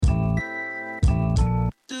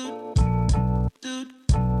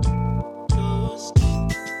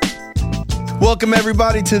Welcome,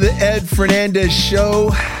 everybody, to the Ed Fernandez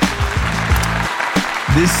Show.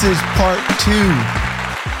 This is part 2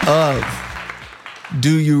 of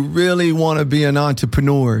Do You Really Want to Be an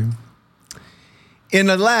Entrepreneur? In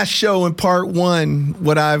the last show, in part 1,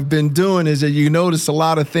 what I've been doing is that you notice a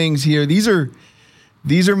lot of things here. These are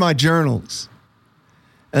my journals.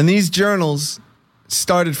 And these journals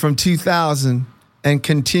started from 2000 and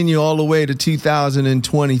continue all the way to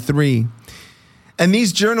 2023. And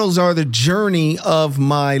these journals are the journey of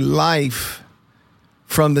my life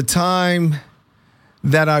from the time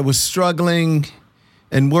that I was struggling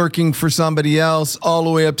and working for somebody else all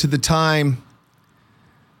the way up to the time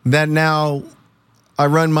that now I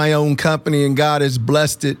run my own company and God has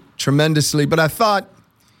blessed it tremendously. But I thought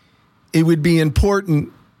it would be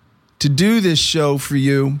important to do this show for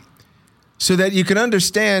you so that you can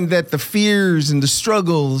understand that the fears and the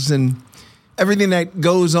struggles and everything that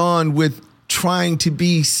goes on with trying to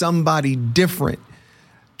be somebody different,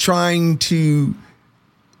 trying to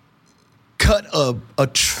cut a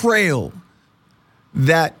trail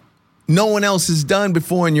that no one else has done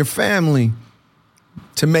before in your family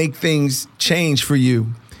to make things change for you.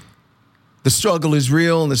 The struggle is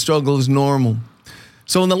real and the struggle is normal.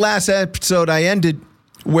 So in the last episode, I ended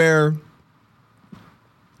where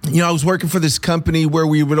I was working for this company where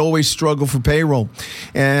we would always struggle for payroll.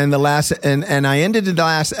 And I ended the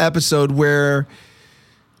last episode where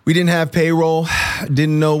we didn't have payroll,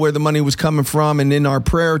 didn't know where the money was coming from. And in our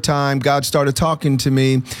prayer time, God started talking to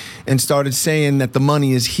me and started saying that the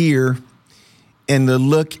money is here and to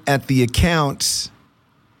look at the accounts.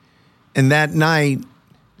 And that night,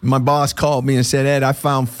 my boss called me and said, Ed, I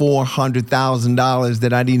found $400,000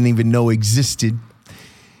 that I didn't even know existed.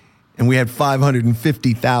 And we had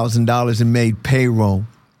 $550,000 in made payroll.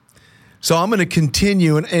 So I'm going to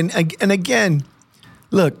continue. And again,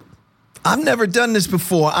 look, I've never done this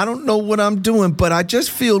before. I don't know what I'm doing, but I just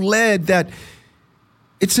feel led that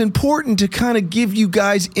it's important to kind of give you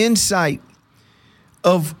guys insight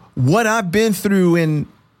of what I've been through and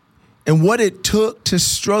what it took to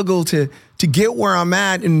struggle to get where I'm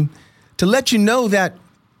at, and to let you know that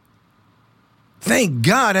thank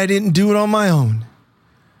God I didn't do it on my own.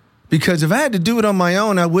 Because if I had to do it on my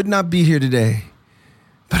own, I would not be here today.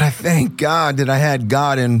 But I thank God that I had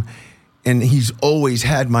God and He's always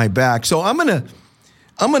had my back. So I'm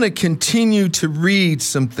gonna continue to read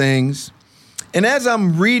some things. And as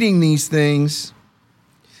I'm reading these things,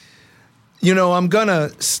 I'm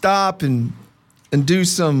gonna stop and do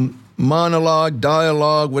some monologue,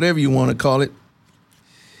 dialogue, whatever you want to call it.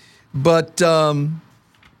 But we'll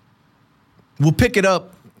pick it up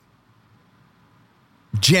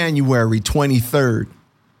January 23rd,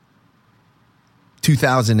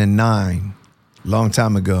 2009, long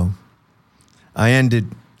time ago. I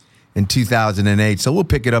ended in 2008, so we'll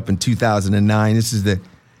pick it up in 2009. This is the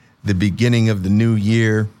beginning of the new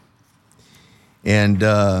year. And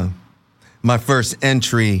my first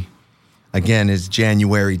entry, again, is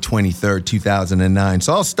January 23rd, 2009.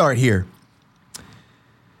 So I'll start here.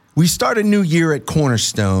 We start a new year at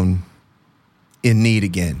Cornerstone in need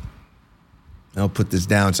again. I'll put this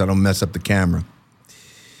down so I don't mess up the camera.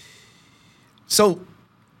 So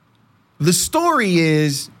the story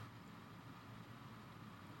is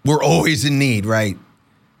we're always in need, right?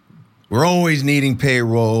 We're always needing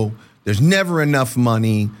payroll. There's never enough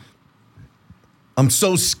money. I'm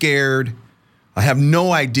so scared. I have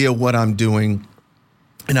no idea what I'm doing.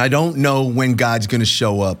 And I don't know when God's going to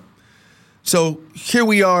show up. So here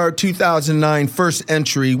we are, 2009, first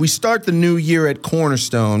entry. We start the new year at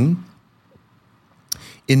Cornerstone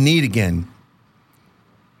in need again.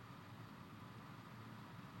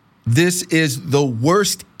 This is the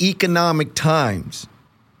worst economic times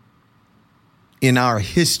in our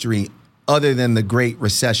history other than the Great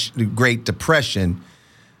Recession, the Great Depression.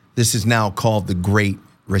 This is now called the Great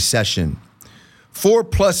Recession.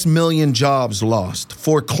 4+ million jobs lost.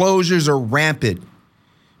 Foreclosures are rampant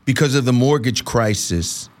because of the mortgage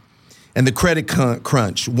crisis and the credit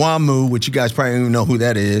crunch. WAMU, which you guys probably don't even know who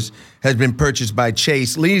that is, has been purchased by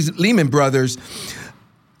Chase. Lehman Brothers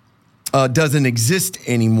doesn't exist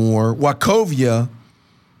anymore. Wachovia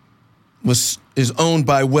is owned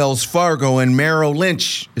by Wells Fargo, and Merrill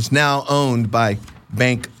Lynch is now owned by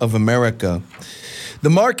Bank of America. The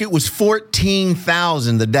market was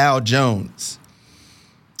 14,000, the Dow Jones.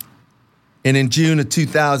 And in June of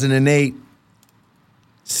 2008,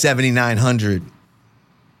 7,900.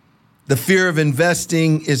 The fear of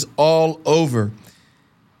investing is all over.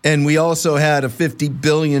 And we also had a $50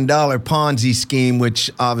 billion Ponzi scheme,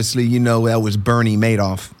 which obviously, that was Bernie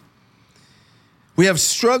Madoff. We have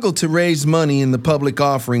struggled to raise money in the public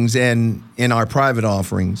offerings and in our private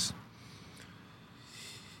offerings.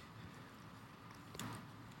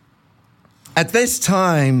 At this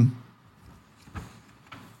time,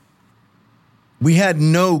 we had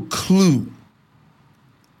no clue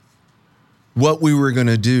what we were going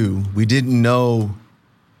to do. We didn't know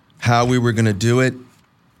how we were going to do it.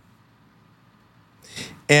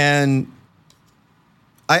 And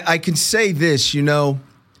I can say this,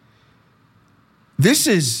 this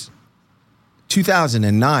is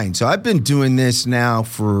 2009. So I've been doing this now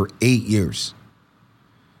for 8 years.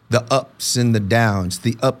 The ups and the downs,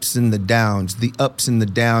 the ups and the downs, the ups and the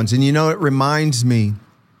downs. And it reminds me,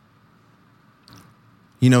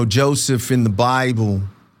 Joseph in the Bible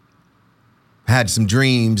had some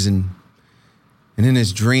dreams, and in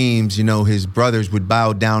his dreams, his brothers would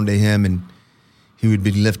bow down to him and he would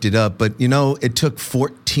be lifted up. But, it took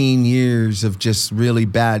 14 years of just really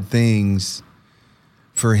bad things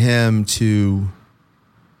for him to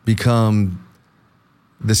become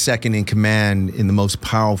the second in command in the most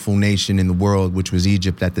powerful nation in the world, which was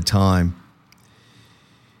Egypt at the time.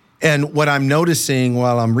 And what I'm noticing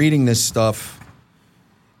while I'm reading this stuff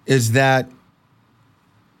is that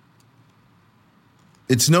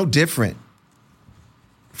it's no different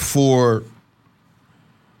for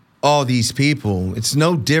all these people. It's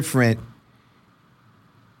no different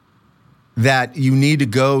that you need to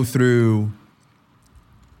go through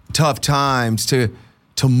tough times to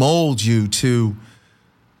mold you, to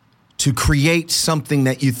create something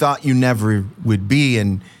that you thought you never would be.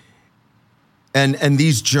 And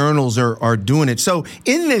these journals are doing it. So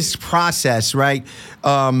in this process, right,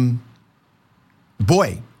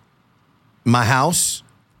 my house,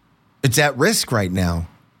 it's at risk right now.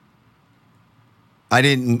 I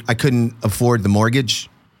couldn't afford the mortgage.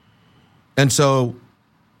 And so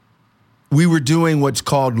we were doing what's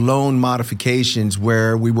called loan modifications,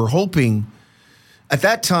 where we were hoping at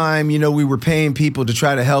that time, we were paying people to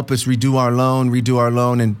try to help us redo our loan,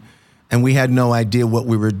 and we had no idea what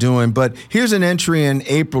we were doing. But here's an entry in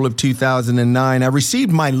April of 2009. I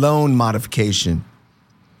received my loan modification.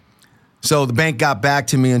 So the bank got back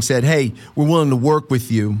to me and said, hey, we're willing to work with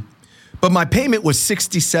you. But my payment was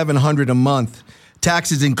 $6,700 a month,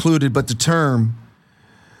 taxes included, but the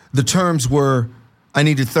terms were I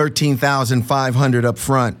needed $13,500 up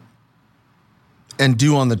front and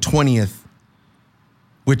due on the 20th,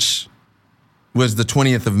 which was the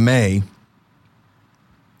 20th of May.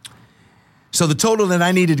 So the total that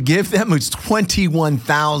I needed to give them was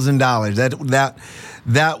 $21,000.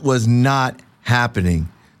 That was not happening.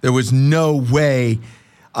 There was no way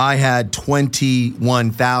I had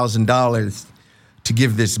 $21,000 to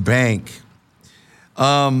give this bank.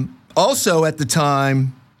 Also at the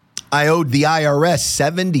time, I owed the IRS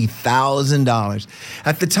 $70,000.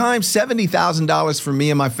 At the time, $70,000 for me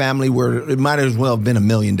and my family it might as well have been $1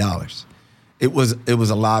 million. It was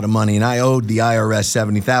a lot of money, and I owed the IRS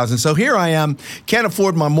 $70,000. So here I am, can't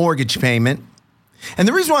afford my mortgage payment. And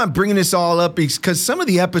the reason why I'm bringing this all up is because some of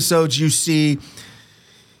the episodes you see,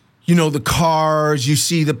 the cars, you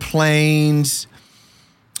see the planes,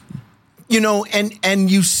 and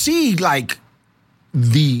you see like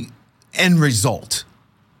the end result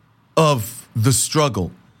of the struggle.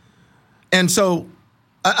 And so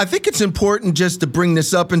I think it's important just to bring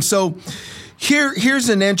this up. And so here's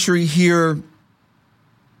an entry here.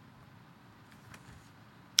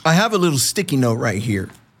 I have a little sticky note right here.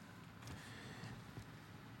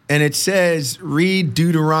 And it says, read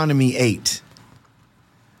Deuteronomy 8.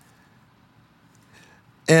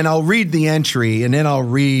 And I'll read the entry, and then I'll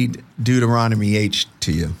read Deuteronomy 8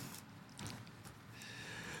 to you.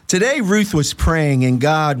 Today, Ruth was praying, and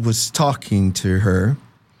God was talking to her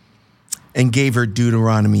and gave her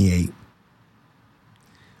Deuteronomy 8.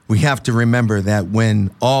 We have to remember that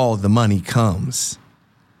when all the money comes,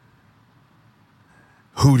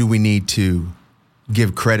 who do we need to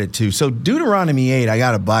give credit to? So Deuteronomy 8, I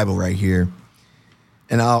got a Bible right here,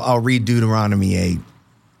 and I'll read Deuteronomy 8.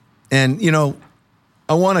 And,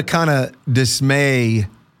 I want to kind of dismay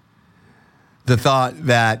the thought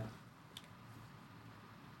that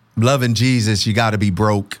loving Jesus, you got to be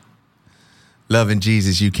broke. Loving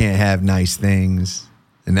Jesus, you can't have nice things.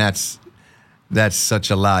 And that's such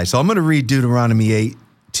a lie. So I'm going to read Deuteronomy 8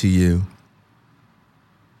 to you.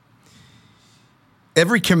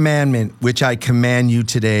 Every commandment which I command you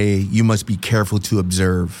today, you must be careful to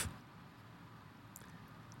observe,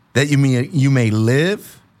 that you may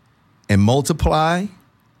live and multiply,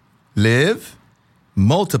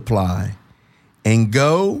 and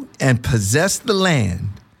go and possess the land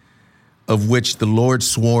of which the Lord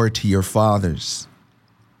swore to your fathers.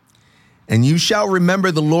 And you shall remember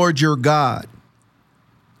the Lord your God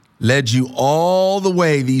led you all the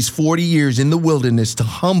way these 40 years in the wilderness to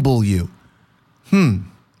humble you.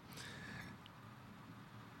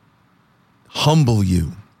 humble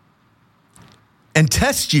you and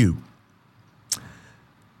test you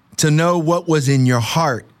to know what was in your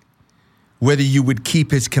heart, whether you would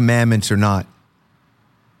keep his commandments or not.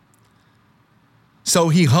 So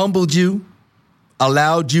he humbled you,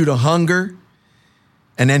 allowed you to hunger,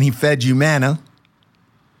 and then he fed you manna,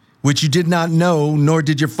 which you did not know, nor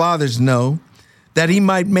did your fathers know, that he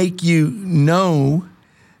might make you know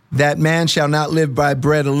that man shall not live by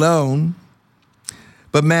bread alone,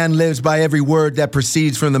 but man lives by every word that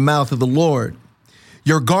proceeds from the mouth of the Lord.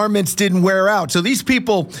 Your garments didn't wear out. So these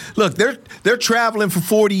people, look, they're traveling for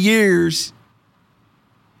 40 years.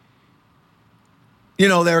 You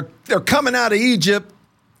know, they're coming out of Egypt,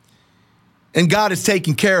 and God is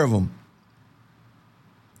taking care of them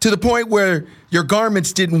to the point where your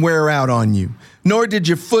garments didn't wear out on you, nor did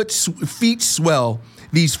your feet swell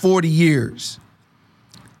these 40 years.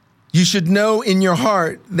 You should know in your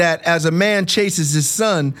heart that as a man chases his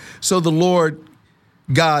son, so the Lord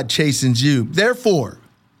God chastens you. Therefore,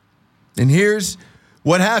 and here's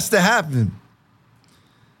what has to happen.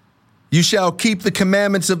 You shall keep the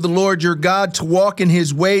commandments of the Lord your God to walk in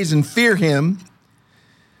his ways and fear him.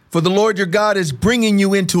 For the Lord your God is bringing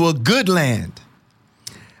you into a good land,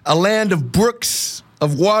 a land of brooks,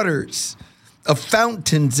 of waters, of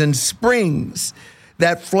fountains and springs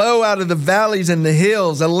that flow out of the valleys and the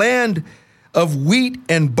hills, a land of wheat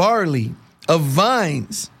and barley, of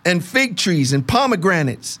vines and fig trees and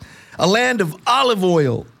pomegranates, a land of olive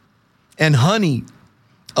oil and honey,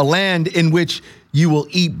 a land in which you will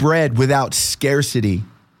eat bread without scarcity,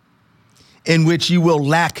 in which you will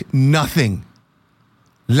lack nothing,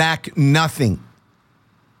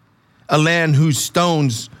 a land whose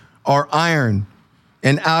stones are iron,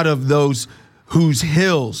 and out of those whose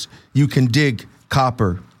hills you can dig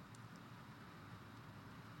copper.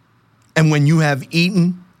 And when you have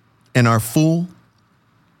eaten and are full,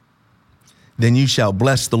 then you shall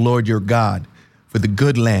bless the Lord your God for the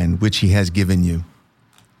good land which he has given you.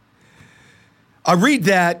 I read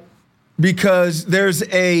that because there's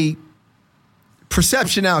a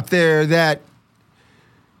perception out there that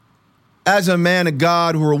as a man of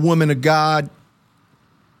God or a woman of God,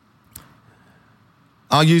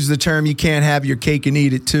 I'll use the term, you can't have your cake and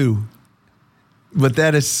eat it too. But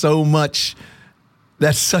that is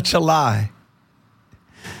that's such a lie.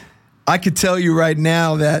 I could tell you right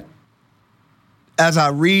now that as I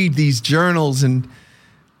read these journals, and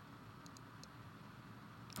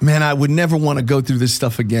man, I would never want to go through this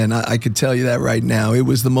stuff again. I could tell you that right now. It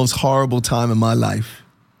was the most horrible time in my life.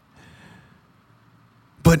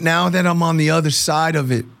 But now that I'm on the other side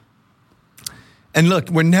of it, and look,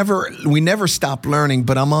 we never stop learning,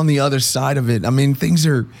 but I'm on the other side of it. I mean, things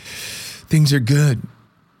are good.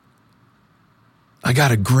 I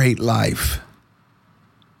got a great life.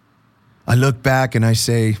 I look back and I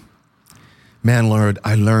say, man, Lord,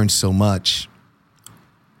 I learned so much.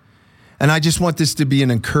 And I just want this to be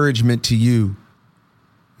an encouragement to you,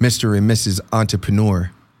 Mr. and Mrs.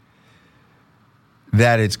 Entrepreneur,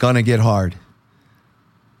 that it's going to get hard.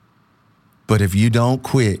 But if you don't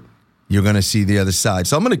quit, you're going to see the other side.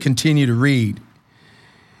 So I'm going to continue to read.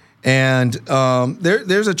 And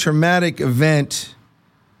there's a traumatic event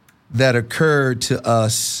that occurred to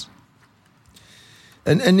us.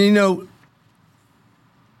 And you know,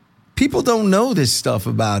 people don't know this stuff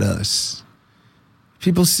about us.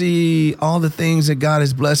 People see all the things that God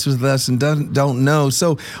has blessed with us and don't know.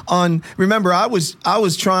 So remember, I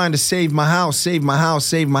was trying to save my house,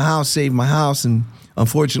 and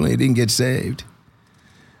unfortunately it didn't get saved.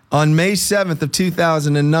 On May 7th of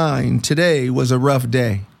 2009, today was a rough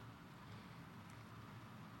day.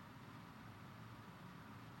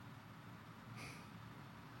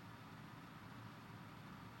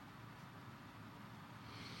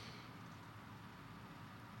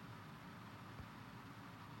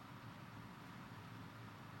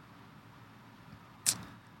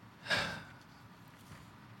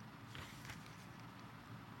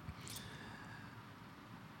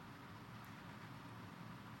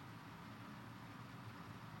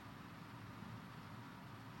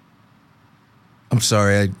 I'm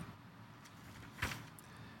sorry.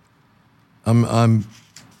 I'm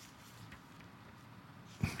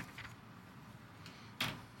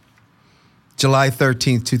July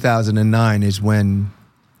 13th, 2009 is when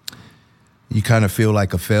you kind of feel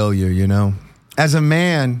like a failure, you know. As a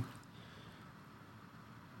man,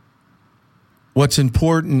 what's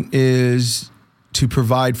important is to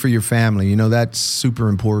provide for your family. You know, that's super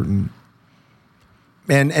important.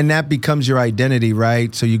 And that becomes your identity,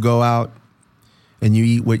 right? So you go out and you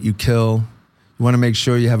eat what you kill. You want to make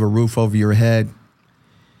sure you have a roof over your head.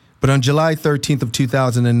 But on July 13th of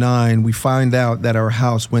 2009, we find out that our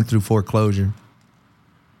house went through foreclosure.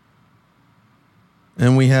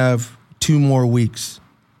 And we have 2 more weeks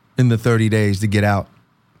in the 30 days to get out.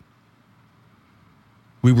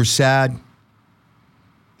 We were sad,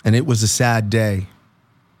 and it was a sad day.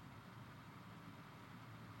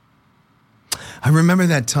 I remember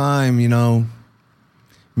that time, me and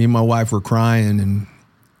my wife were crying, and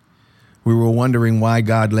we were wondering why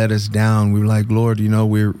God let us down. We were like, Lord,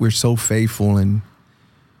 we're so faithful, and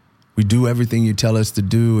we do everything you tell us to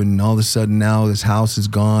do, and all of a sudden now this house is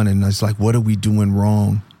gone, and it's like, what are we doing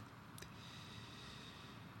wrong?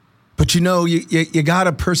 But you got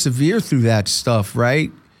to persevere through that stuff,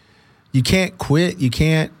 right? You can't quit. You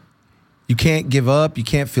can't give up. You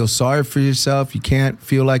can't feel sorry for yourself. You can't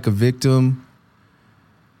feel like a victim.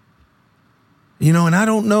 And I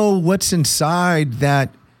don't know what's inside that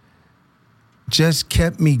just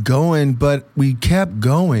kept me going, but we kept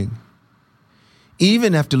going.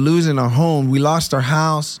 Even after losing our home, we lost our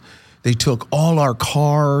house. They took all our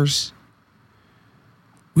cars.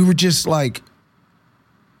 We were just like,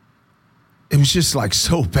 it was just like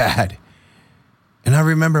so bad. And I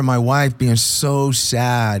remember my wife being so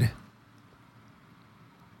sad.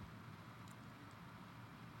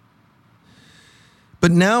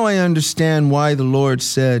 But now I understand why the Lord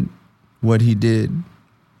said what he did.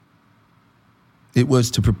 It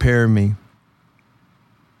was to prepare me.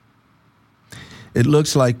 It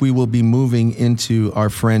looks like we will be moving into our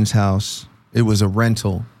friend's house. It was a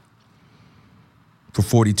rental for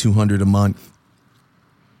 $4,200 a month.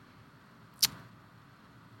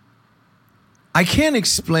 I can't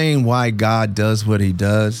explain why God does what he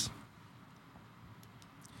does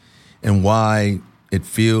and why it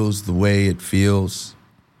feels the way it feels.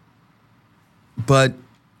 But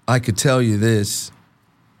I could tell you this,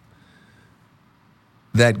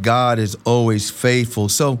 that God is always faithful.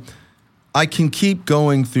 So I can keep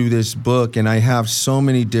going through this book, and I have so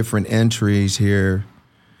many different entries here.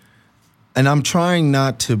 And I'm trying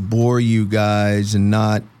not to bore you guys and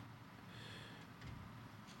not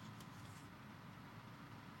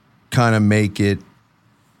kind of make it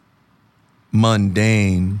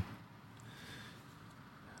mundane.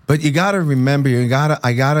 But you got to remember,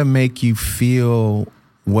 I got to make you feel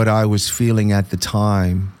what I was feeling at the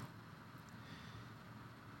time.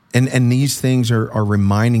 And these things are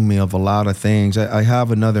reminding me of a lot of things. I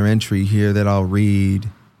have another entry here that I'll read.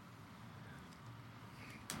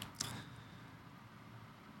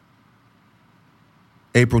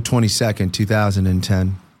 April 22nd,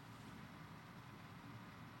 2010.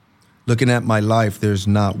 Looking at my life, there's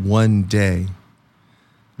not one day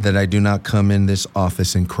that I do not come in this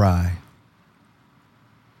office and cry.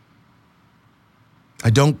 I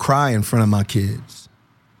don't cry in front of my kids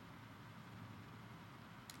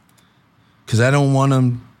because I don't want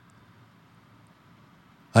them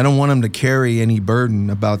to carry any burden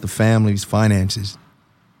about the family's finances.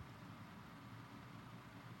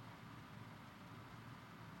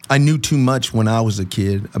 I knew too much when I was a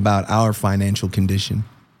kid about our financial condition.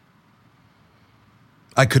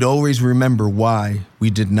 I could always remember why we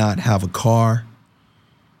did not have a car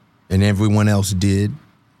and everyone else did.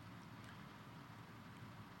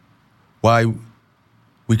 Why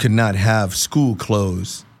we could not have school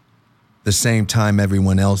clothes the same time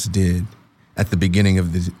everyone else did at the beginning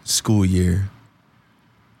of the school year.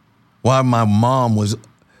 Why my mom was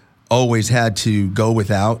always had to go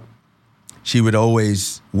without. She would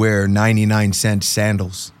always wear 99-cent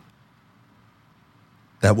sandals.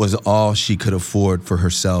 That was all she could afford for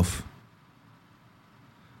herself.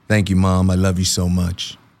 Thank you, Mom. I love you so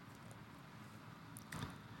much.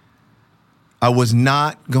 I was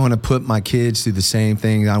not going to put my kids through the same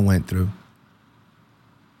thing I went through.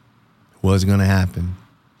 It wasn't going to happen.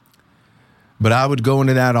 But I would go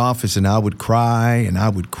into that office and I would cry and I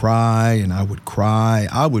would cry and I would cry.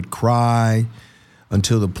 I would cry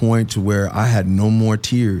until the point to where I had no more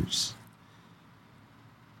tears.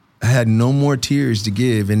 I had no more tears to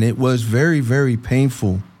give, and it was very, very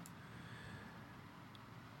painful.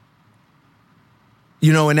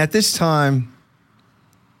 And at this time,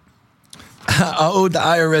 I owed the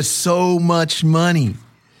IRS so much money.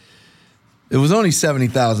 It was only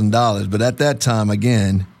 $70,000, but at that time,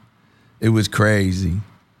 again, it was crazy.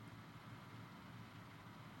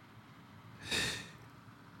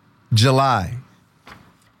 July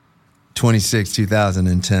 26,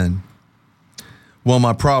 2010. Well,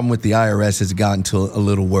 my problem with the IRS has gotten to a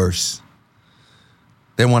little worse.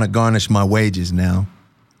 They want to garnish my wages now.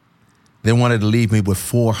 They wanted to leave me with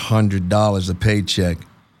 $400 a paycheck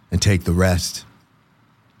and take the rest.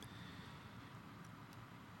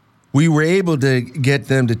 We were able to get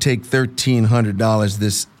them to take $1,300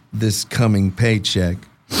 this this coming paycheck,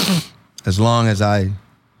 as long as I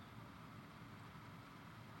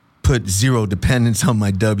put zero dependence on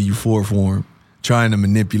my W-4 form, trying to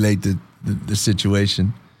manipulate the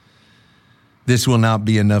situation, this will not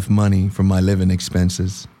be enough money for my living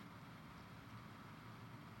expenses.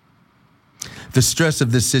 The stress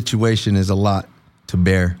of this situation is a lot to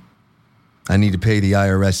bear. I need to pay the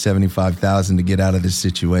IRS $75,000 to get out of this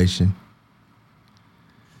situation.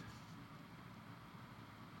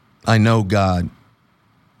 I know God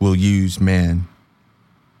will use man,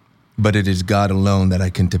 but it is God alone that I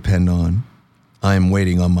can depend on. I am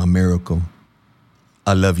waiting on my miracle.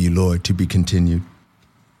 I love you, Lord, to be continued.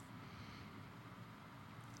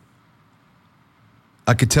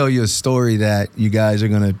 I could tell you a story that you guys are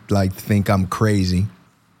going to think I'm crazy.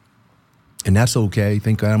 And that's okay.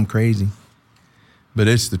 Think I'm crazy. But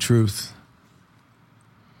it's the truth.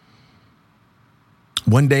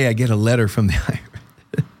 One day I get a letter from the IRS.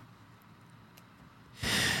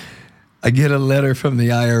 I get a letter from the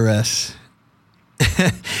IRS.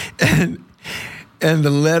 and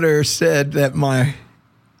the letter said that my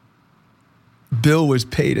bill was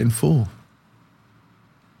paid in full.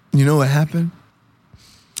 You know what happened?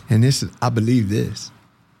 And I believe this.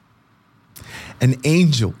 An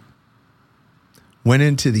angel went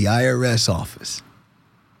into the IRS office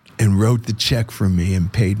and wrote the check for me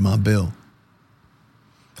and paid my bill.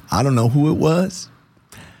 I don't know who it was.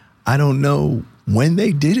 I don't know when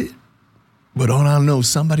they did it, but all I know,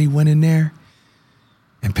 somebody went in there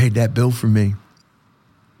and paid that bill for me.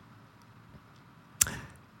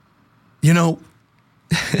 You know,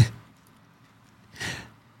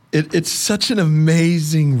 it's such an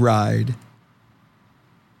amazing ride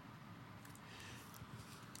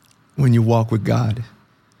when you walk with God,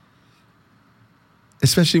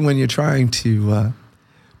 especially when you're trying to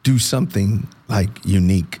do something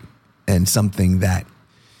unique and something that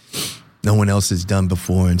no one else has done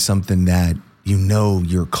before and something that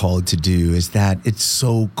you're called to do. Is that it's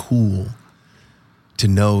so cool to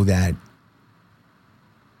know that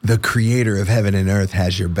the creator of heaven and earth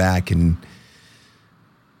has your back and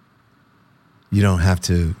you don't have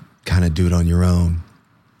to kind of do it on your own.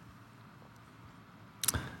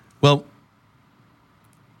 Well,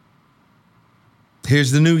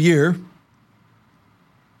 here's the new year.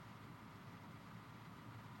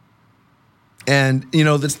 And,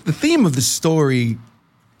 the theme of the story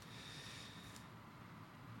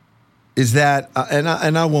is that,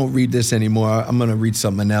 and I won't read this anymore. I'm going to read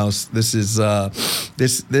something else. This is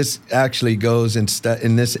this actually goes and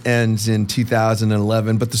this ends in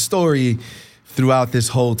 2011. But the story throughout this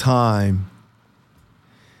whole time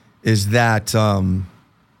is that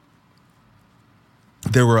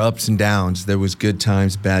there were ups and downs. There was good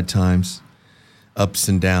times, bad times, ups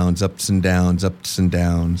and downs, ups and downs, ups and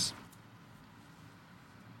downs.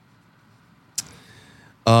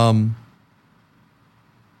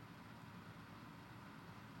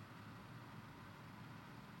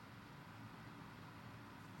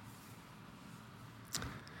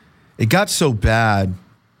 It got so bad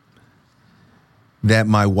that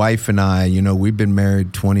my wife and I, we've been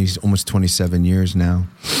married almost 27 years now.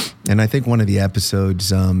 And I think one of the episodes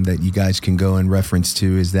that you guys can go and reference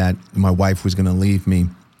to is that my wife was going to leave me.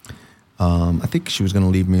 I think she was going to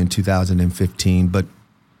leave me in 2015. But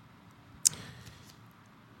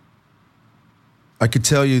I could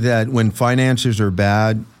tell you that when finances are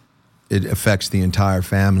bad, it affects the entire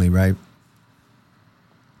family, right?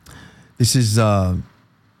 This is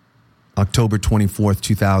October 24th,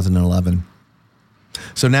 2011.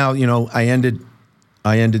 So now, I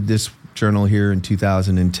ended this journal here in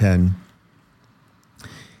 2010,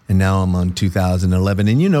 and now I'm on 2011.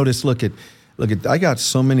 And you notice, look at, I got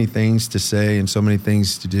so many things to say and so many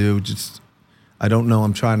things to do. I don't know.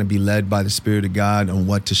 I'm trying to be led by the Spirit of God on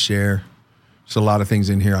what to share. There's a lot of things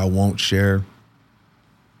in here I won't share.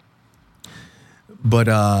 But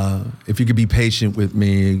if you could be patient with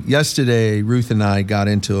me. Yesterday, Ruth and I got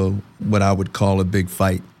into what I would call a big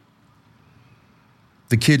fight.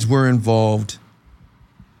 The kids were involved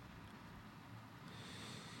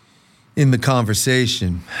in the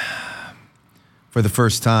conversation for the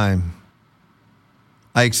first time.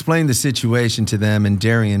 I explained the situation to them, and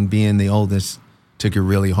Darian, being the oldest, took it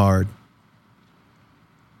really hard.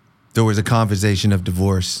 There was a conversation of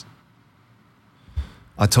divorce.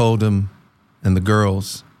 I told him and the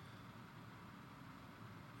girls,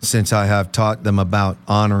 since I have taught them about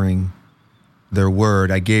honoring their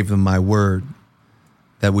word, I gave them my word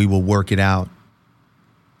that we will work it out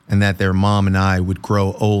and that their mom and I would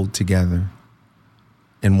grow old together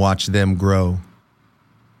and watch them grow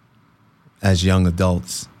as young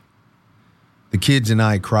adults. The kids and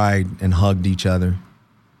I cried and hugged each other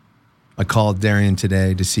I called Darian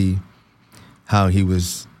today to see how he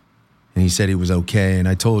was, and he said he was okay. And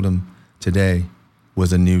I told him today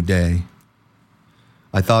was a new day.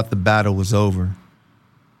 I thought the battle was over.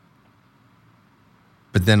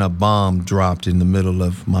 But then a bomb dropped in the middle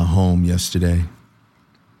of my home yesterday.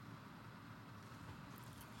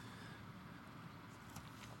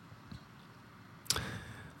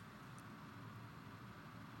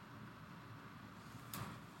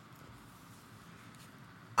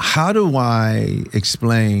 How do I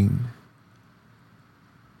explain?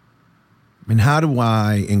 And how do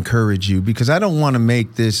I encourage you? Because I don't want to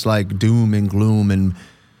make this like doom and gloom and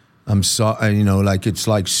I'm sorry, like it's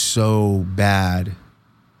like so bad.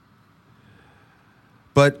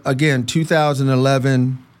 But again,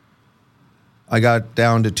 2011, I got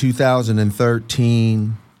down to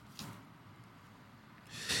 2013.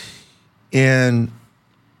 And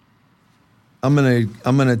I'm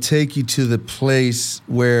gonna take you to the place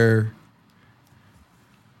where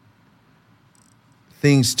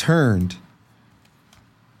things turned.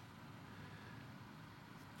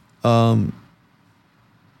 Let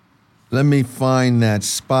me find that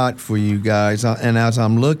spot for you guys. And as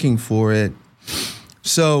I'm looking for it,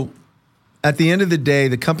 so at the end of the day,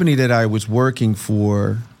 the company that I was working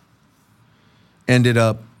for ended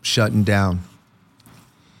up shutting down.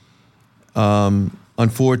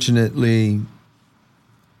 Unfortunately,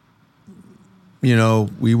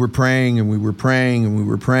 we were praying and we were praying and we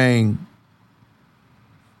were praying.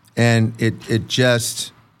 And it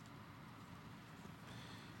just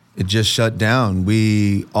shut down.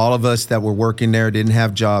 All of us that were working there didn't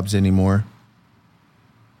have jobs anymore.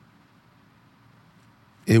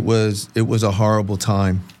 It was a horrible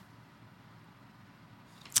time.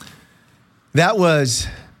 That was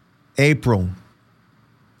April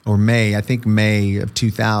or May, I think May of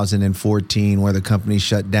 2014, where the company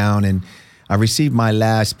shut down, and I received my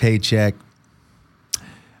last paycheck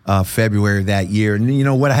February of that year. And you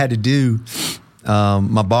know what I had to do?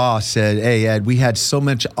 My boss said, "Hey, Ed, we had so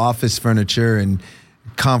much office furniture and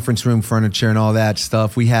conference room furniture and all that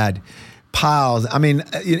stuff. We had piles. I mean,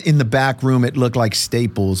 in the back room, it looked like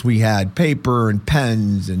Staples. We had paper and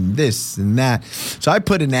pens and this and that." So I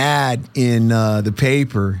put an ad in the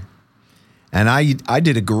paper, and I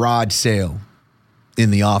did a garage sale in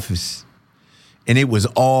the office, and it was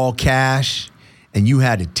all cash, and you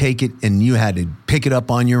had to take it and you had to pick it up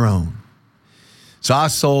on your own. So I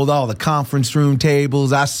sold all the conference room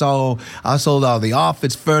tables. I sold all the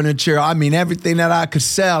office furniture. I mean, everything that I could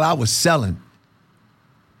sell, I was selling.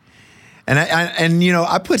 And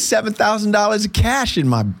I put $7,000 of cash in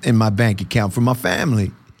my bank account for my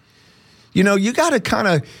family. You got to kind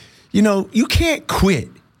of, you can't quit.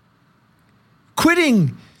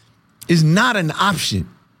 Quitting is not an option.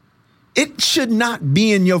 It should not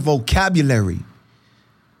be in your vocabulary.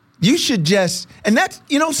 You should just, and that's,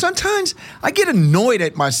 sometimes I get annoyed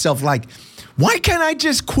at myself, like, why can't I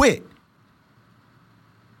just quit?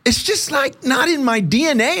 It's just like not in my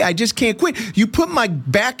DNA. I just can't quit. You put my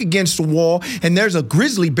back against the wall and there's a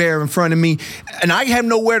grizzly bear in front of me and I have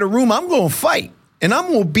nowhere to roam. I'm going to fight and I'm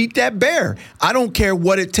going to beat that bear. I don't care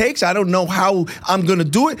what it takes. I don't know how I'm going to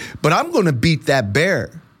do it, but I'm going to beat that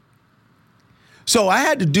bear. So I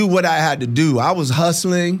had to do what I had to do. I was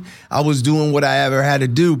hustling. I was doing what I ever had to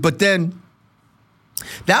do. But then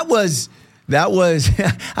that was,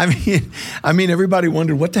 I mean, everybody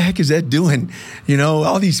wondered, what the heck is Ed doing?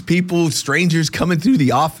 All these people, strangers coming through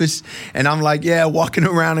the office. And I'm like, yeah, walking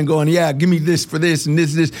around and going, yeah, give me this for this and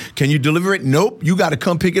this. Can you deliver it? Nope. You got to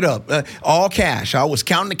come pick it up. All cash. I was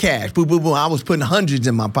counting the cash. Boom, boom, boom. I was putting hundreds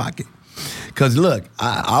in my pocket. Because look,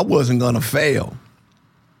 I wasn't going to fail.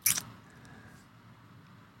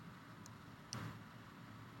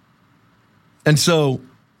 And so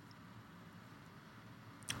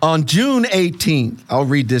on June 18th, I'll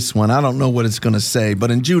read this one. I don't know what it's going to say,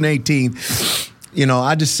 but on June 18th,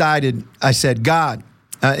 I said, God,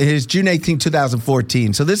 it is June 18th,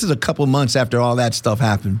 2014. So this is a couple months after all that stuff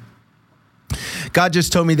happened. God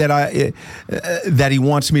just told me that he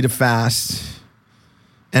wants me to fast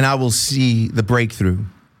and I will see the breakthrough.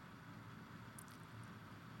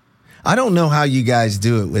 I don't know how you guys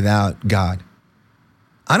do it without God.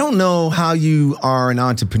 I don't know how you are an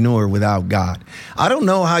entrepreneur without God. I don't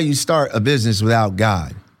know how you start a business without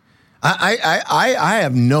God. I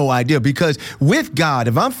have no idea, because with God,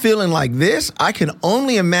 if I'm feeling like this, I can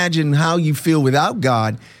only imagine how you feel without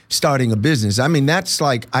God starting a business. I mean, that's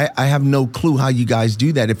like, I have no clue how you guys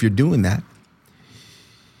do that if you're doing that.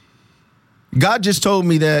 God just told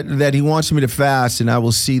me that he wants me to fast and I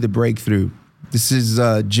will see the breakthrough. This is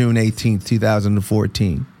June 18th,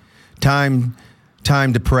 2014.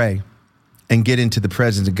 Time to pray. and get into the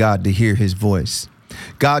presence of God to hear his voice.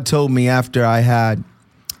 God told me after I had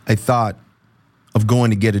a thought of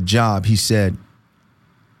going to get a job, he said,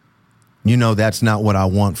 you know, that's not what I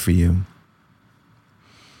want for you.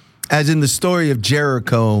 As in the story of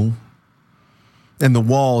Jericho and the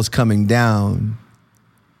walls coming down,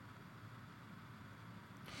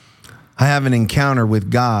 I have an encounter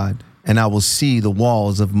with God and I will see the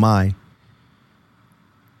walls of my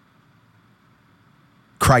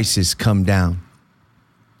crisis come down.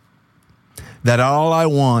 That all I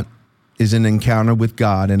want is an encounter with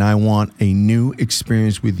God, and I want a new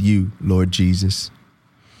experience with you, Lord Jesus.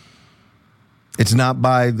 It's not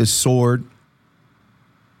by the sword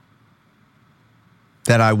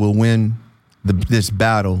that I will win this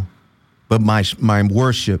battle, but my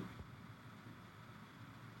worship.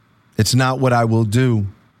 It's not what I will do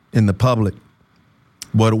in the public,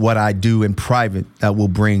 but what I do in private that will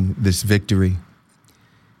bring this victory.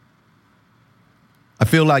 I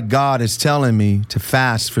feel like God is telling me to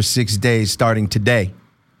fast for 6 days starting today.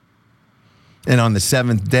 And on the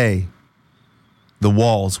 7th day, the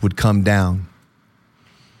walls would come down.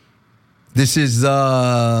 This is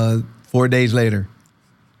 4 days later.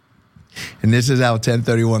 And this is how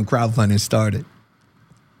 1031 crowdfunding started.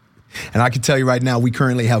 And I can tell you right now, we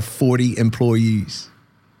currently have 40 employees.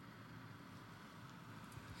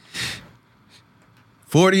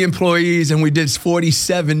 40 employees, and we did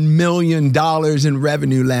 $47 million in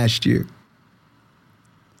revenue last year.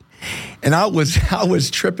 And I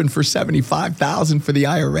was tripping for $75,000 for the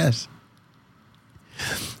IRS.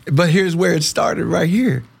 But here's where it started right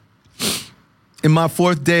here. In my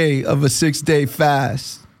 4th day of a 6-day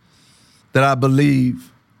fast that I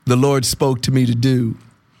believe the Lord spoke to me to do,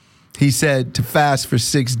 he said to fast for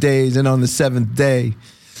 6 days, and on the 7th day,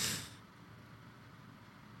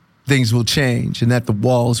 things will change and that the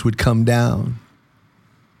walls would come down.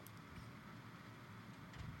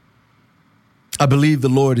 I believe the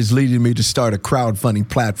Lord is leading me to start a crowdfunding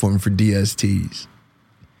platform for DSTs.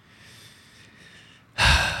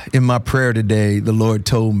 In my prayer today, the Lord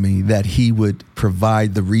told me that he would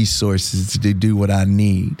provide the resources to do what I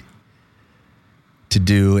need to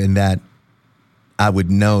do, and that I would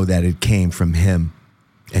know that it came from him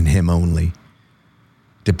and him only.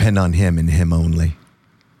 Depend on him and him only.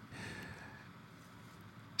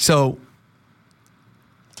 So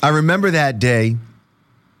I remember that day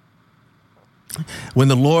when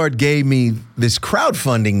the Lord gave me this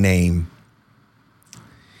crowdfunding name,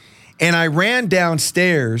 and I ran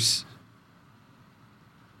downstairs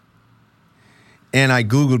and I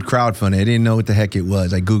Googled crowdfunding. I didn't know what the heck it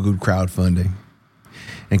was. I Googled crowdfunding,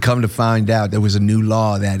 and come to find out there was a new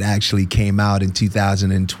law that actually came out in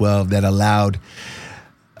 2012 that allowed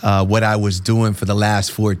what I was doing for the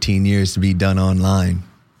last 14 years to be done online.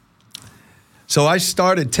 So I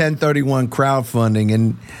started 1031 crowdfunding,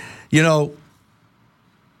 and, you know,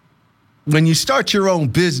 when you start your own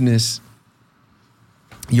business,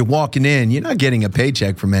 you're walking in, you're not getting a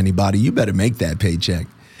paycheck from anybody. You better make that paycheck.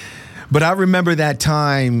 But I remember that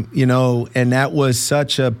time, you know, and that was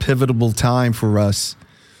such a pivotal time for us.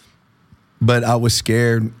 But I was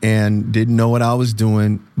scared and didn't know what I was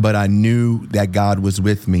doing, but I knew that God was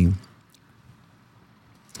with me.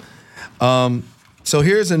 So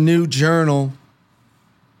here's a new journal.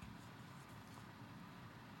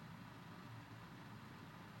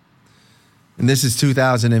 And this is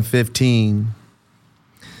 2015.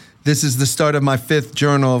 This is the start of my 5th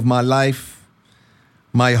journal of my life.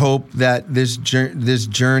 My hope that this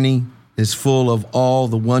journey is full of all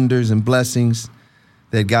the wonders and blessings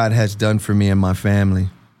that God has done for me and my family.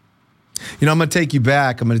 You know, I'm going to take you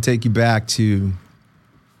back. I'm going to take you back to,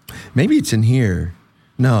 maybe it's in here.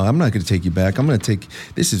 No, I'm not going to take you back.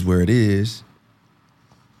 This is where it is.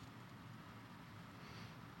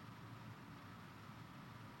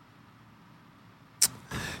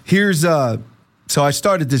 So I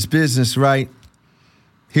started this business, right?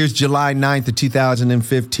 Here's July 9th of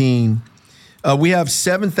 2015. We have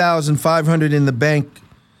 $7,500 in the bank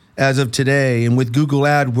as of today. And with Google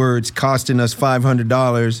AdWords costing us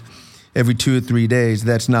 $500 every 2 or 3 days,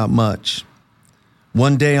 that's not much.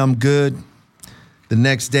 One day I'm good. The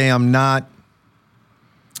next day I'm not.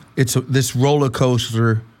 This roller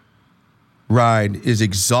coaster ride is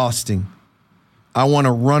exhausting. I want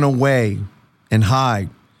to run away and hide,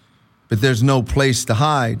 but there's no place to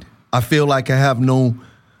hide. I feel like I have no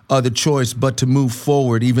other choice but to move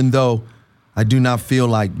forward, even though I do not feel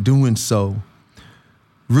like doing so.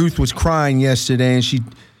 Ruth was crying yesterday, and she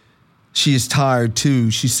is tired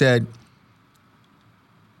too. She said,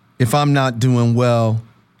 if I'm not doing well,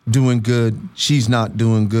 doing good, she's not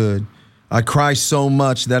doing good. I cry so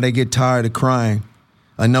much that I get tired of crying.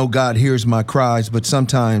 I know God hears my cries, but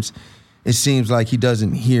sometimes it seems like he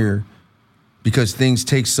doesn't hear because things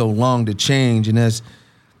take so long to change. And as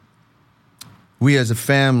we as a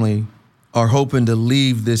family are hoping to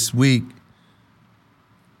leave this week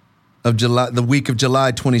of July, the week of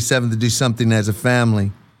July 27th, to do something as a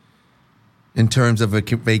family in terms of a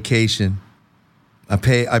vacation, I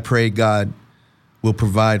pray God will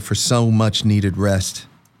provide for so much needed rest.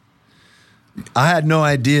 I had no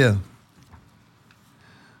idea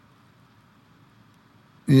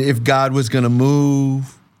if God was going to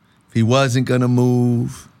move, if he wasn't going to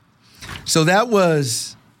move. So that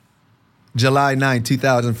was July 9,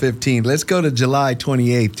 2015. Let's go to July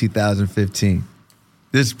 28, 2015.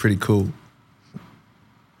 This is pretty cool.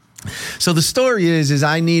 So the story is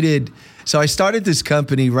so I started this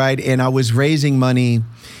company, right? And I was raising money,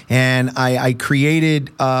 and I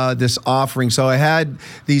created this offering. So I had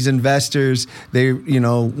these investors. They,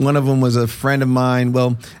 one of them was a friend of mine.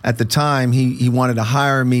 Well, at the time, he wanted to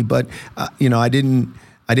hire me, but I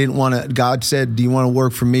didn't want to. God said, "Do you want to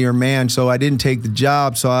work for me or man?" So I didn't take the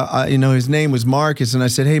job. So I his name was Marcus, and I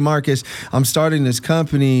said, "Hey, Marcus, I'm starting this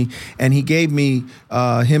company," and he gave me,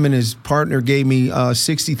 him and his partner gave me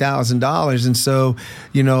 $60,000, and so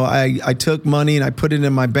I took money and I put it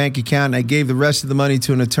in my bank account, and I gave the rest of the money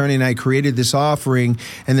to an attorney, and I created this offering,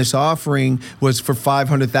 and this offering was for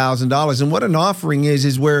 $500,000. And what an offering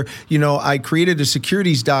is where I created a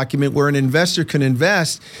securities document where an investor can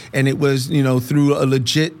invest, and it was through a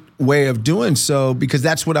legit way of doing so, because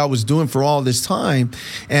that's what I was doing for all this time.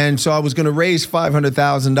 And so I was going to raise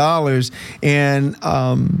 $500,000, and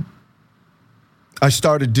I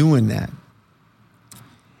started doing that.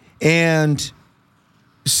 And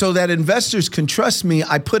so that investors can trust me,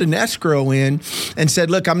 I put an escrow in and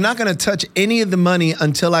said, look, I'm not going to touch any of the money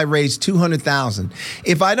until I raise $200,000.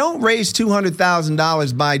 If I don't raise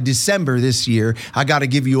 $200,000 by December this year, I got to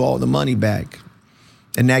give you all the money back.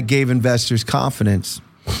 And that gave investors confidence.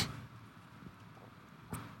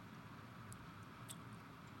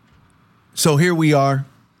 So here we are.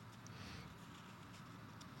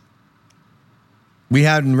 We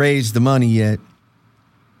hadn't raised the money yet.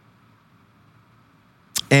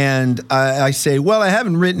 And I say, well, I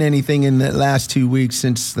haven't written anything in the last 2 weeks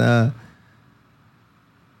since my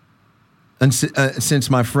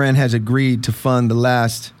friend has agreed to fund the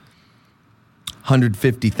last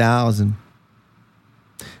 $150,000.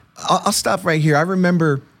 I'll stop right here. I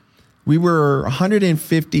remember we had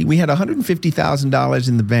 $150,000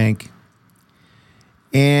 in the bank,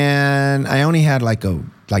 and I only had like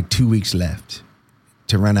 2 weeks left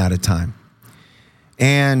to run out of time.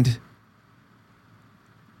 And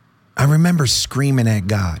I remember screaming at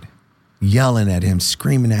God, yelling at him,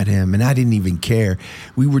 screaming at him, and I didn't even care.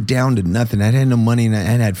 We were down to nothing. I had no money, and I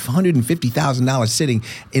had $150,000 sitting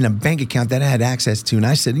in a bank account that I had access to. And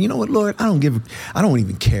I said, you know what, Lord, I don't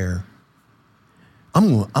even care.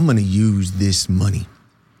 I'm going to use this money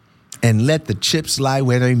and let the chips lie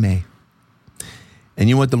where they may. And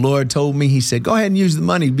you know what the Lord told me? He said, go ahead and use the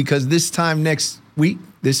money, because this time next week,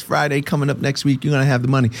 this Friday coming up next week, you're going to have the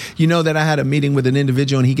money. You know that I had a meeting with an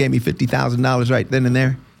individual, and he gave me $50,000 right then and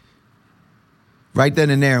there. Right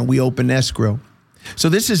then and there, and we opened escrow. So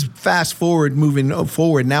this is fast forward, moving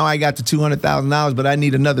forward. Now I got to $200,000, but I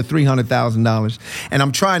need another $300,000. And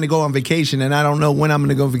I'm trying to go on vacation, and I don't know when I'm going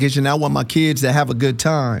to go on vacation. I want my kids to have a good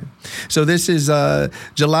time. So this is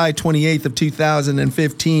July 28th of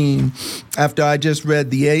 2015, after I just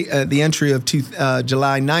read the entry of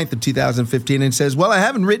July 9th of 2015, and it says, well, I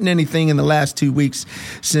haven't written anything in the last 2 weeks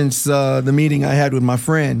since the meeting I had with my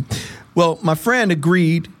friend. Well, my friend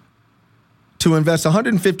agreed to invest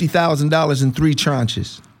 $150,000 in 3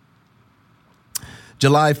 tranches.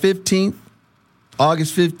 July 15th,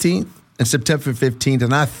 August 15th, and September 15th.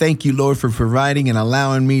 And I thank you, Lord, for providing and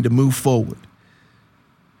allowing me to move forward.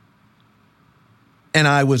 And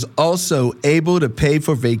I was also able to pay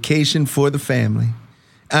for vacation for the family.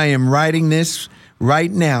 I am writing this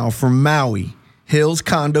right now from Maui Hills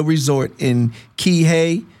Condo Resort in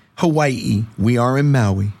Kihei, Hawaii. We are in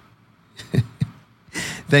Maui.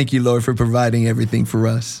 Thank you, Lord, for providing everything for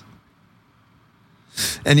us.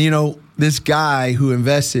 And, this guy who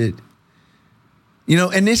invested,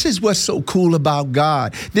 and this is what's so cool about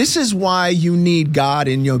God. This is why you need God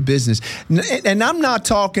in your business. And I'm not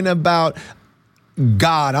talking about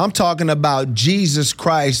God. I'm talking about Jesus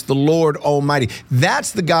Christ, the Lord Almighty.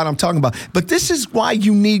 That's the God I'm talking about. But this is why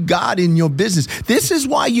you need God in your business. This is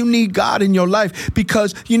why you need God in your life.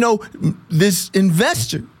 Because, this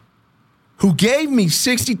investor who gave me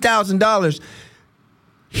 $60,000,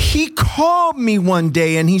 he called me one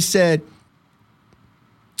day and he said,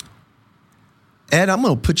 Ed, I'm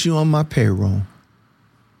going to put you on my payroll.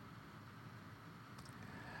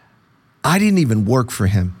 I didn't even work for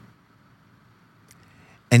him.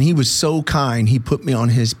 And he was so kind, he put me on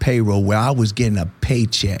his payroll where I was getting a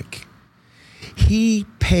paycheck. He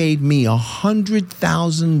paid me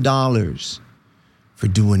 $100,000 for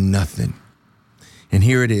doing nothing. And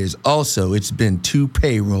here it is. Also, it's been 2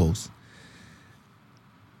 payrolls.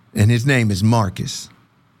 And his name is Marcus,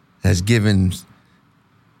 has given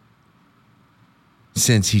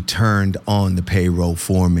since he turned on the payroll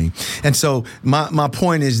for me. And so my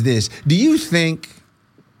point is this. Do you think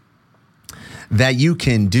that you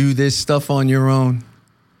can do this stuff on your own?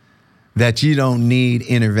 That you don't need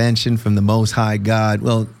intervention from the Most High God?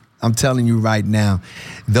 Well, I'm telling you right now,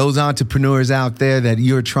 those entrepreneurs out there that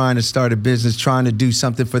you're trying to start a business, trying to do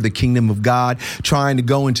something for the kingdom of God, trying to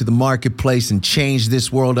go into the marketplace and change this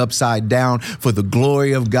world upside down for the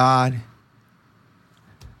glory of God,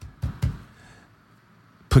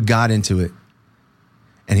 put God into it,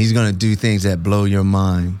 and he's going to do things that blow your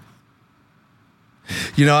mind.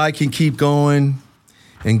 You know, I can keep going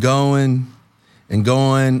and going and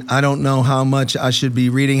going. I don't know how much I should be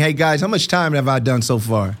reading. Hey, guys, how much time have I done so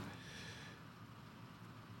far?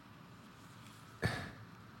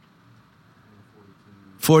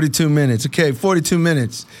 $42 minutes. Okay, 42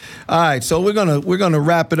 minutes. All right, so we're gonna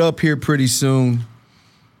wrap it up here pretty soon.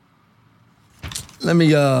 Let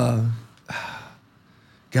me God,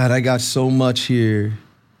 I got so much here.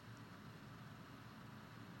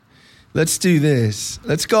 Let's do this.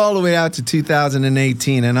 Let's go all the way out to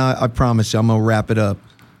 2018, and I promise you I'm going to wrap it up.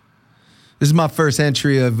 This is my first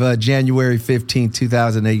entry of January 15,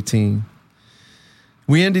 2018.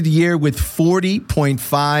 We ended the year with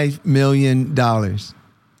 $40.5 million.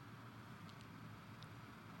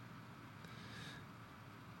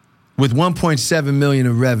 With $1.7 million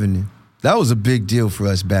of revenue. That was a big deal for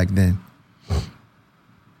us back then.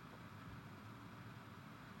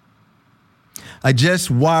 I just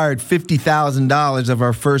wired $50,000 of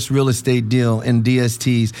our first real estate deal in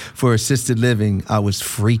DSTs for assisted living. I was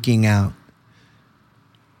freaking out.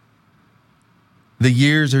 The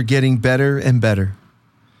years are getting better and better.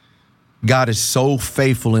 God is so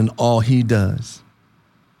faithful in all he does.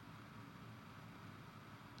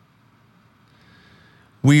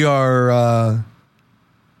 We are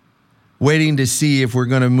waiting to see if we're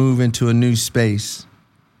going to move into a new space.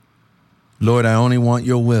 Lord, I only want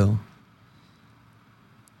your will.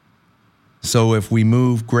 So if we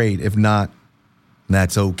move, great. If not,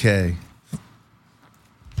 that's okay.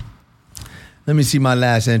 Let me see my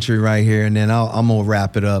last entry right here, and then I'm going to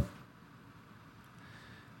wrap it up.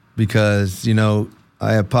 Because, you know,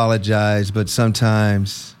 I apologize, but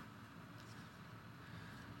sometimes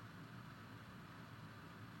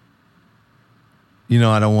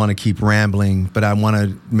I don't want to keep rambling, but I want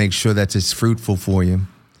to make sure that it's fruitful for you.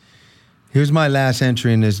 Here's my last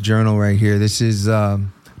entry in this journal right here. This is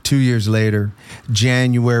 2 years later,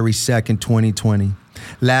 January 2nd, 2020.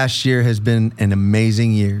 Last year has been an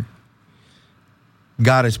amazing year.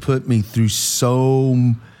 God has put me through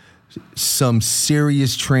some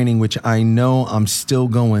serious training, which I know I'm still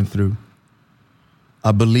going through.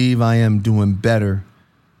 I believe I am doing better,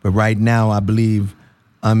 but right now I believe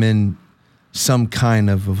I'm in some kind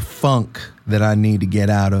of a funk that I need to get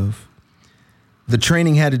out of. The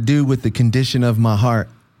training had to do with the condition of my heart.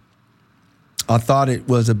 I thought it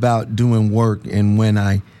was about doing work, and when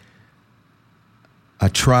I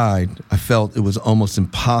tried, I felt it was almost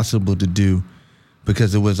impossible to do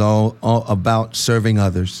because it was all about serving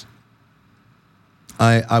others.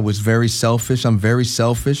 I was very selfish. I'm very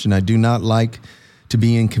selfish, and I do not like to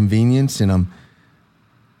be inconvenienced, and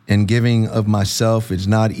giving of myself is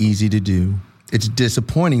not easy to do. It's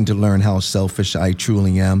disappointing to learn how selfish I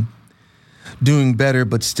truly am. Doing better,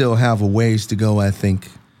 but still have a ways to go, I think.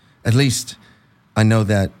 At least I know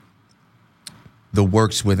that the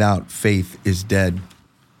works without faith is dead.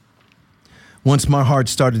 Once my heart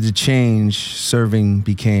started to change, serving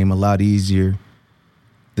became a lot easier.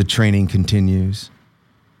 The training continues.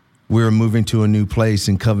 We're moving to a new place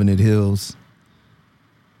in Covenant Hills.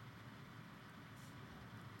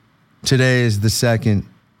 Today is the 2nd.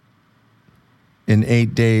 In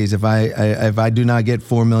 8 days, if I do not get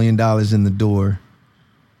 $4 million in the door,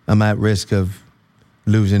 I'm at risk of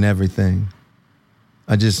losing everything.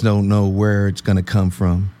 I just don't know where it's going to come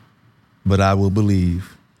from, but I will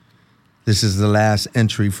believe. This is the last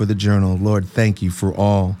entry for the journal. Lord, thank you for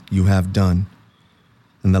all you have done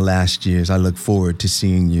in the last years. I look forward to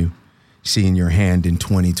seeing your hand in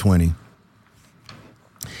 2020.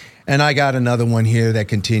 And I got another one here that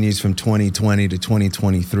continues from 2020 to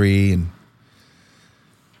 2023.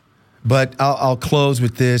 But I'll close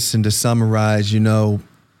with this, and to summarize,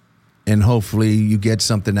 and hopefully you get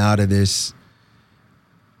something out of this.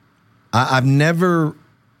 I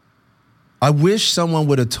wish someone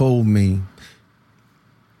would have told me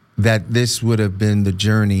that this would have been the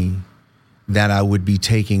journey that I would be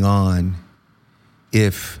taking on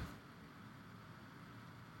if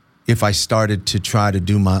I started to try to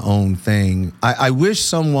do my own thing. I wish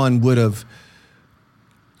someone would have,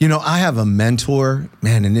 I have a mentor,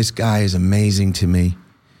 man, and this guy is amazing to me.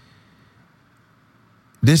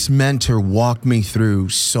 This mentor walked me through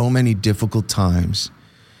so many difficult times.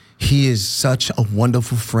 He is such a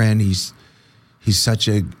wonderful friend. He's such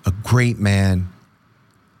a great man.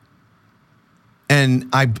 And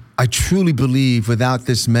I truly believe without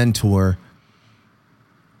this mentor,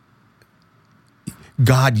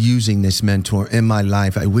 God using this mentor in my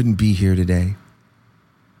life, I wouldn't be here today.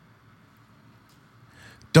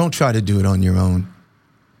 Don't try to do it on your own.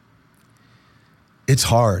 It's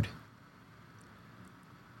hard.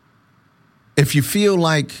 If you feel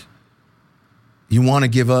like you want to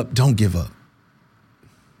give up, don't give up.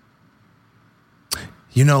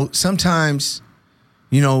 Sometimes,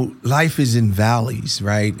 life is in valleys,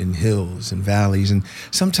 right? And hills and valleys. And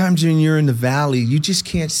sometimes when you're in the valley, you just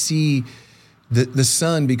can't see the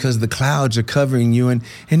sun because the clouds are covering you. And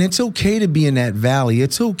it's okay to be in that valley.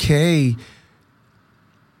 It's okay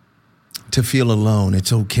to feel alone.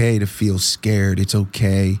 It's okay to feel scared. It's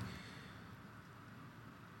okay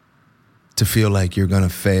to feel like you're going to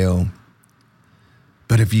fail.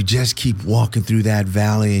 But if you just keep walking through that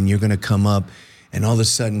valley and you're going to come up and all of a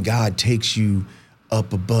sudden God takes you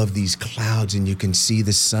up above these clouds and you can see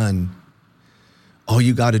the sun, all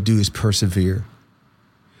you got to do is persevere.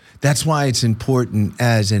 That's why it's important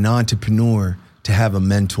as an entrepreneur to have a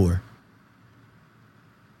mentor.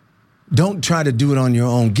 Don't try to do it on your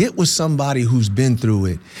own. Get with somebody who's been through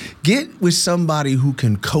it. Get with somebody who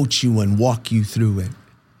can coach you and walk you through it.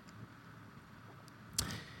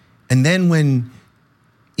 And then when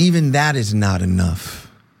even that is not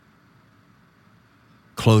enough,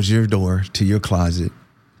 close your door to your closet,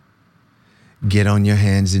 get on your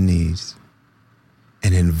hands and knees,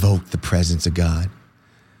 and invoke the presence of God.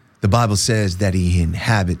 The Bible says that he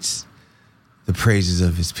inhabits the praises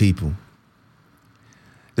of his people.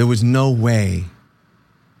 There was no way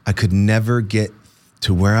I could never get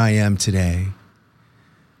to where I am today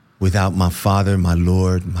without my Father, my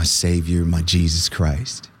Lord, my Savior, my Jesus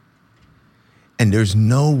Christ. And there's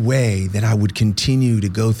no way that I would continue to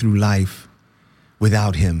go through life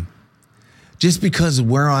without him. Just because of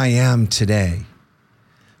where I am today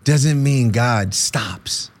doesn't mean God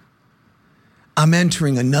stops. I'm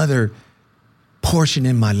entering another portion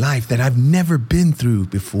in my life that I've never been through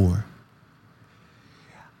before.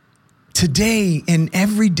 Today and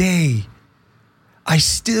every day, I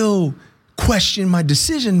still question my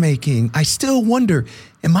decision making. I still wonder,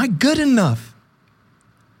 am I good enough?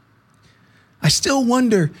 I still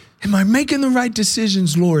wonder, am I making the right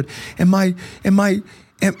decisions, Lord? Are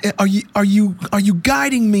you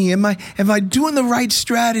guiding me? Am I doing the right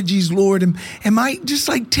strategies, Lord? Am I just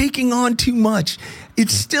like taking on too much?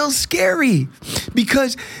 It's still scary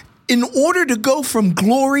because in order to go from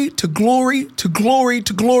glory to glory to glory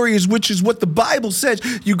to glory, which is what the Bible says,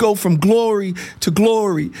 you go from glory to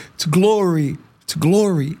glory to glory to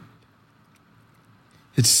glory.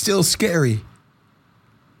 It's still scary.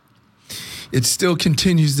 It still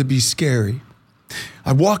continues to be scary.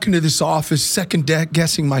 I walk into this office second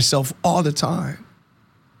guessing myself all the time.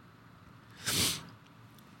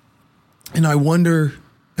 And I wonder,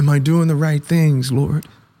 am I doing the right things, Lord?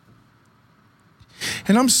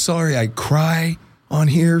 And I'm sorry I cry on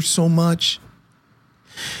here so much.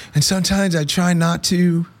 And sometimes I try not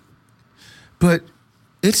to, but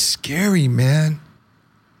it's scary, man.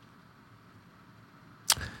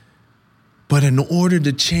 But in order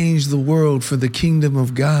to change the world for the kingdom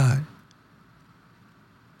of God,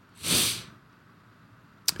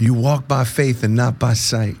 you walk by faith and not by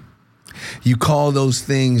sight. You call those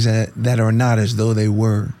things that are not as though they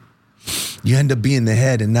were. You end up being the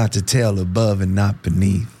head and not the tail, above and not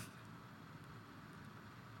beneath.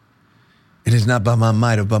 It is not by my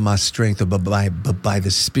might or by my strength, but by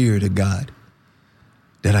the Spirit of God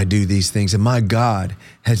that I do these things. And my God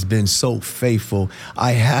has been so faithful.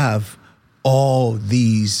 I have all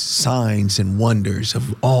these signs and wonders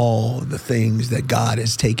of all the things that God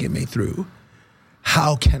has taken me through.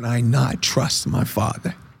 How can I not trust my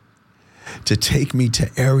Father to take me to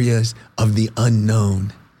areas of the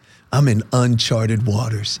unknown? I'm in uncharted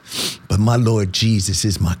waters, but my Lord Jesus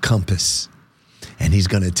is my compass, and he's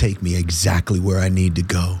going to take me exactly where I need to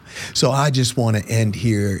go. So I just want to end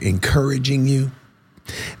here encouraging you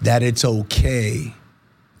that it's okay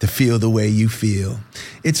to feel the way you feel.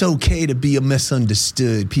 It's okay to be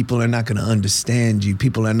misunderstood. People are not going to understand you.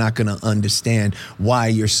 People are not going to understand why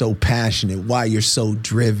you're so passionate, why you're so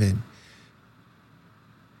driven.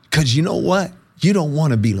 Because you know what? You don't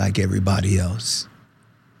want to be like everybody else.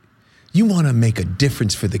 You want to make a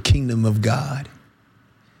difference for the kingdom of God.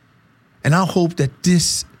 And I hope that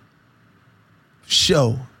this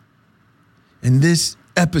show and this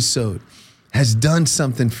episode has done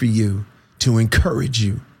something for you to encourage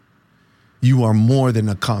you. You are more than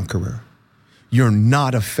a conqueror. You're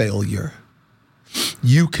not a failure.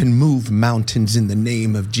 You can move mountains in the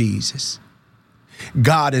name of Jesus.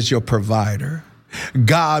 God is your provider.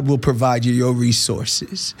 God will provide you your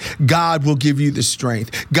resources. God will give you the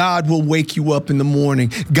strength. God will wake you up in the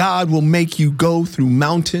morning. God will make you go through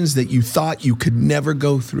mountains that you thought you could never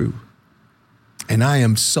go through. And I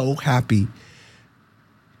am so happy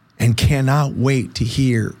and cannot wait to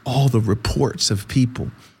hear all the reports of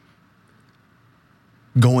people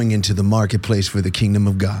going into the marketplace for the kingdom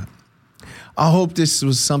of God. I hope this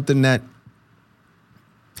was something that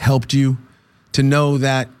helped you to know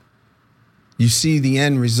that you see the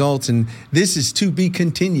end results, and this is to be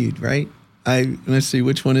continued, right? Let's see,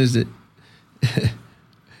 which one is it?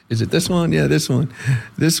 Is it this one? Yeah, this one.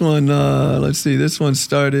 This one, let's see, this one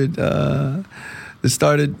started, it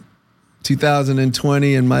started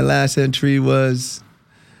 2020, and my last entry was,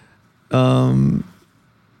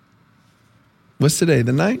 what's today,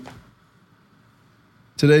 the 9th?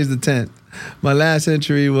 Today's the 10th. My last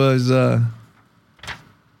entry was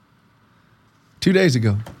 2 days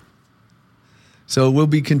ago. So it will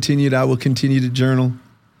be continued. I will continue to journal.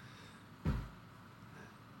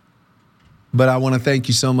 But I want to thank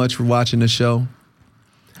you so much for watching the show.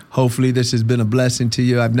 Hopefully this has been a blessing to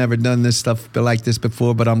you. I've never done this stuff like this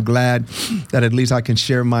before, but I'm glad that at least I can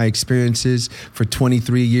share my experiences for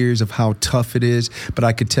 23 years of how tough it is. But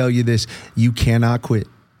I could tell you this, you cannot quit.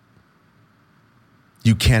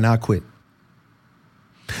 You cannot quit.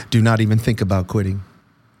 Do not even think about quitting.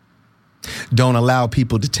 Don't allow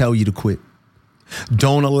people to tell you to quit.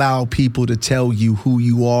 Don't allow people to tell you who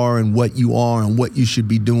you are and what you should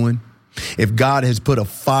be doing. If God has put a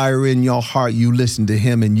fire in your heart, you listen to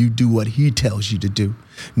him and you do what he tells you to do,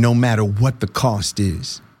 no matter what the cost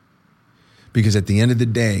is. Because at the end of the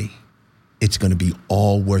day, it's going to be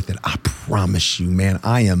all worth it. I promise you, man,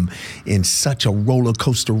 I am in such a roller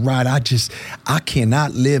coaster ride. I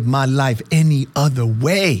cannot live my life any other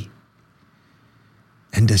way.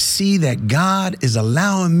 And to see that God is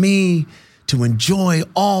allowing me to enjoy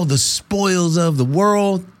all the spoils of the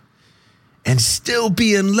world and still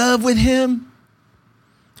be in love with him,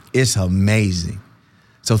 it's amazing.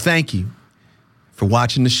 So thank you for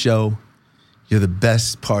watching the show. You're the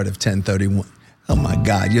best part of 1031. Oh my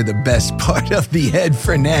God, you're the best part of the Ed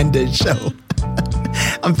Fernandez show.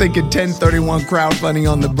 I'm thinking 1031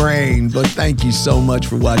 crowdfunding on the brain, but thank you so much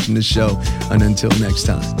for watching the show. And until next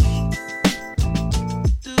time.